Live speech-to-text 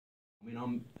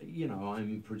mean,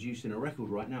 I'm producing a record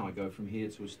right now. I go from here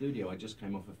to a studio. I just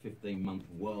came off a 15-month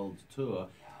world tour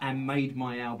and made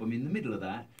my album in the middle of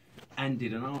that and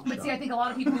did an art show. But see, I think a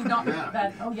lot of people who don't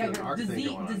that. Oh yeah, your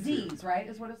disease, right?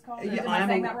 Is what it's called. Yeah, Am I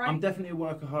saying that right? I'm definitely a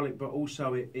workaholic, but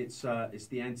also it's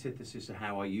the antithesis of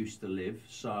how I used to live.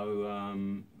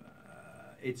 So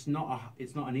it's not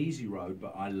an easy road,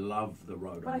 but I love the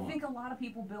road. But I think a lot of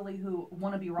people, Billy, who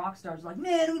want to be rock stars, are like,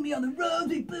 man, I'm gonna be on the road,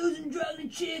 be boozing, drugs,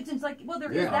 and chicks. And it's like, well,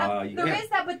 there is that. There is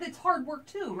that, but it's hard work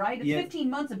too, right? It's 15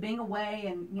 months of being away,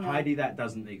 and you know. Heidi, that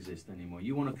doesn't exist anymore.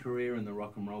 You want a career in the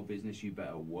rock and roll business, you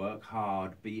better work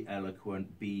hard, be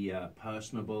eloquent, be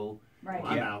personable. Right.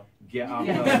 I'm out. Get up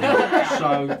early.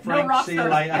 So, Frank, no see you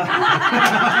later.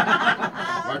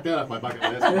 Mark that off my bucket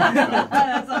list.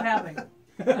 That's not happening.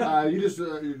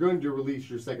 You're going to release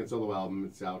your second solo album.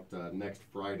 It's out next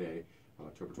Friday, on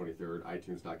October 23rd,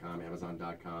 iTunes.com,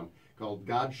 Amazon.com, called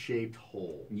God-Shaped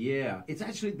Hole. Yeah, it's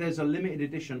actually, there's a limited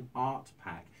edition art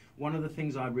pack. One of the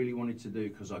things I really wanted to do,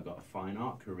 because I've got a fine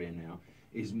art career now,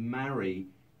 is marry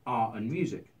art and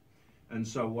music. And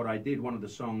so what I did, one of the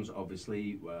songs,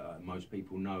 obviously, most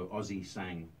people know, Ozzy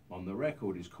sang on the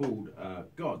record, is called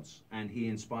Gods. And he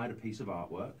inspired a piece of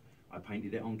artwork. I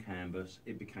painted it on canvas.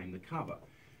 It became the cover.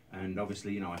 And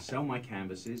obviously, you know, I sell my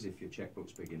canvases if your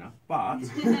checkbook's big enough. But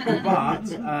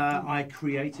I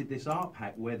created this art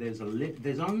pack where there's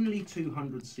only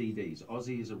 200 CDs.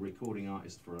 Ozzy is a recording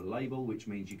artist for a label, which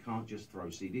means you can't just throw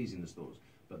CDs in the stores.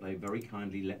 But they very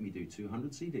kindly let me do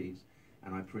 200 CDs,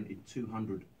 and I printed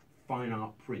 200 fine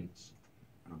art prints,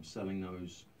 and I'm selling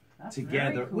those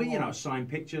together. Cool. Well, you know, signed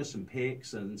pictures, some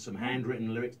pics, and some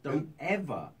handwritten lyrics. Don't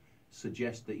ever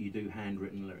suggest that you do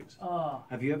handwritten lyrics. Oh.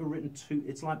 Have you ever written two?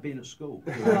 It's like being at school.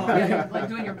 Oh, yeah, like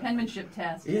doing your penmanship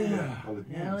test. Yeah.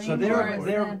 Yeah. So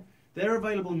they're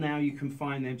available now. You can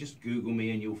find them. Just Google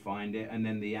me and you'll find it. And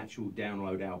then the actual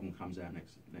download album comes out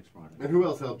next Friday. And who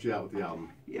else helped you out with the album?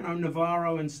 You know,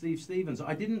 Navarro and Steve Stevens.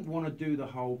 I didn't want to do the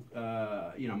whole,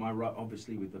 you know,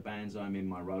 obviously with the bands I'm in,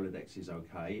 my Rolodex is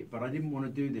okay, but I didn't want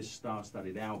to do this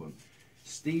star-studded album.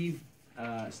 Steve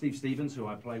Stevens, who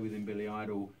I play with in Billy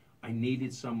Idol, I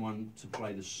needed someone to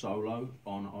play the solo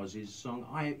on Ozzy's song.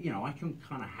 I can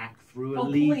kind of hack through a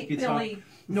lead guitar. Billy,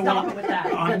 stop it with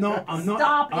that. I'm not.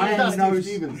 Stop it.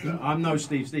 I'm no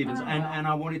Steve Stevens, and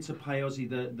I wanted to pay Ozzy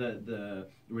the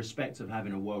respect of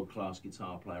having a world-class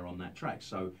guitar player on that track.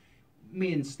 So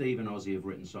me and Steve and Ozzy have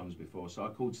written songs before, so I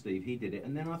called Steve, he did it,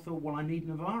 and then I thought, well, I need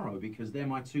Navarro because they're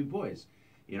my two boys.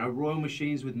 You know, Royal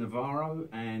Machines with Navarro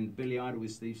and Billy Idol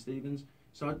with Steve Stevens.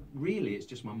 So really, it's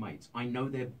just my mates. I know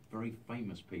they're very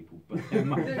famous people, but they're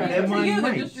my mates.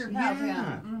 They're just your pals,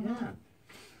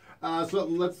 So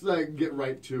let's get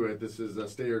right to it. This is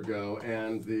Stay or Go,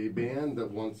 and the band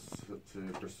that wants to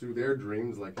pursue their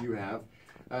dreams like you have.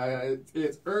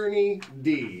 It's Ernie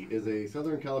D. is a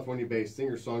Southern California-based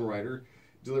singer-songwriter,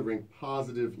 delivering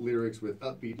positive lyrics with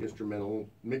upbeat instrumental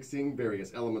mixing,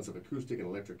 various elements of acoustic and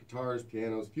electric guitars,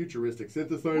 pianos, futuristic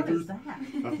synthesizers. What is that?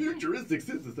 A futuristic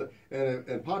synthesizer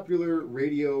and popular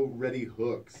radio-ready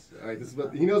hooks. All right, this is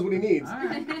what he knows what he needs. All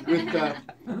right. With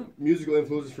musical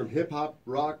influences from hip-hop,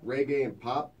 rock, reggae, and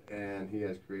pop, and he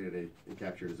has created and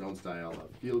captured his own style of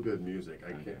feel-good music.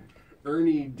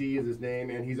 Ernie D is his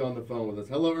name, and he's on the phone with us.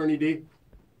 Hello, Ernie D. Hey,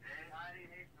 Heidi.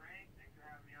 Hey, Frank. Thanks for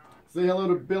having me on. Say hello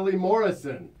to Billy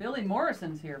Morrison. Billy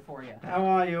Morrison's here for you. How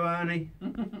are you, Ernie?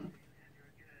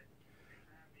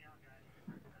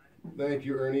 Thank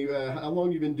you, Ernie. How long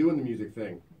have you been doing the music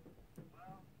thing?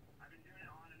 Well, I've been doing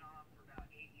it on and off for about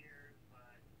 8 years,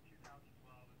 but 2012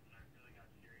 is when I really got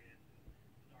serious and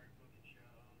started booking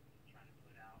shows, trying to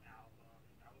put out albums.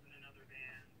 I was in another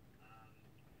band.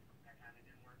 That kind of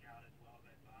didn't work out as well as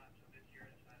I thought, so this year I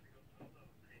decided to go solo,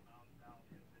 create my own style of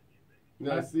feel-good music.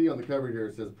 Now, I see on the cover here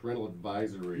it says parental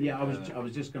advisory. Yeah, I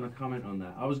was just going to comment on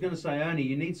that. I was going to say, Ernie,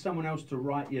 you need someone else to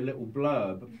write your little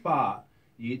blurb, but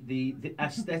the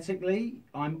aesthetically,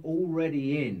 I'm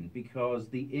already in because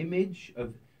the image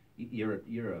of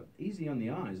you're easy on the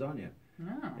eyes, aren't you?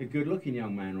 Yeah. A good-looking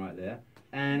young man right there.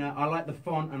 And I like the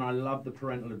font, and I love the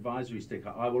parental advisory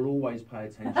sticker. I will always pay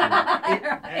attention.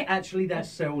 Actually, that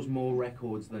sells more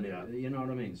records than it. You know what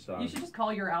I mean? So you should just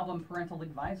call your album Parental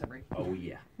Advisory. Oh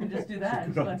yeah. And just do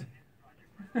that.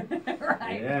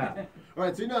 Right. Yeah. All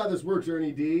right, so you know how this works,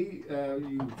 Ernie D.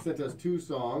 You sent us 2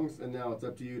 songs, and now it's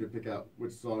up to you to pick out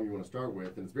which song you want to start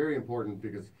with. And it's very important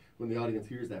because when the audience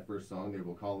hears that first song, they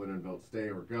will call in and vote stay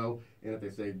or go. And if they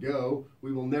say go,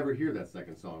 we will never hear that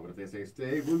second song. But if they say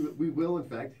stay, we will, in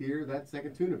fact, hear that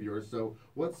second tune of yours. So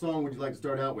what song would you like to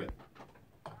start out with?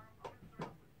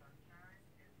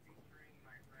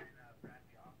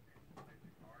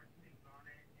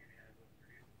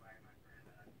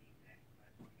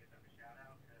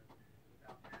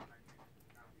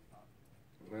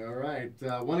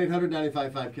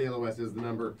 1-800-955-KLOS is the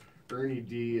number. Ernie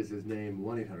D is his name.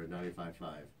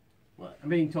 1-800-955. What? I'm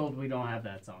being told we don't have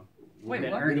that song. Wait,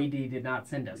 that what? Ernie D did not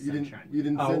send us Sunshine. You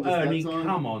didn't send us Ernie, that song?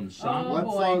 come on, son. Oh,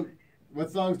 boy. What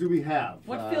songs do we have?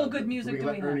 What feel-good music do we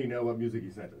let have? Ernie know what music he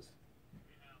sent us?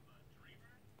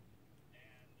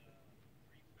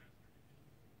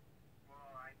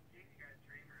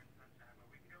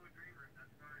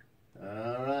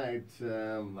 All right,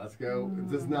 let's go.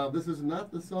 This is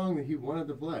not the song that he wanted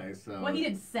to play. So. Well, he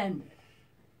didn't send it.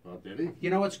 Well, did he? You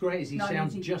know what's great is he Not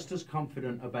sounds easy. just as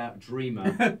confident about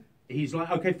Dreamer. He's like,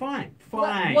 okay, fine.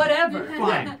 Whatever.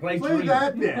 Fine, play Play Dreamer.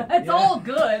 that then. It's all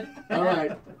good. All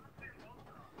right,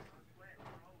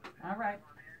 All right.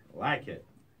 Like it.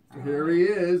 here he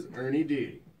is, Ernie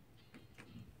D.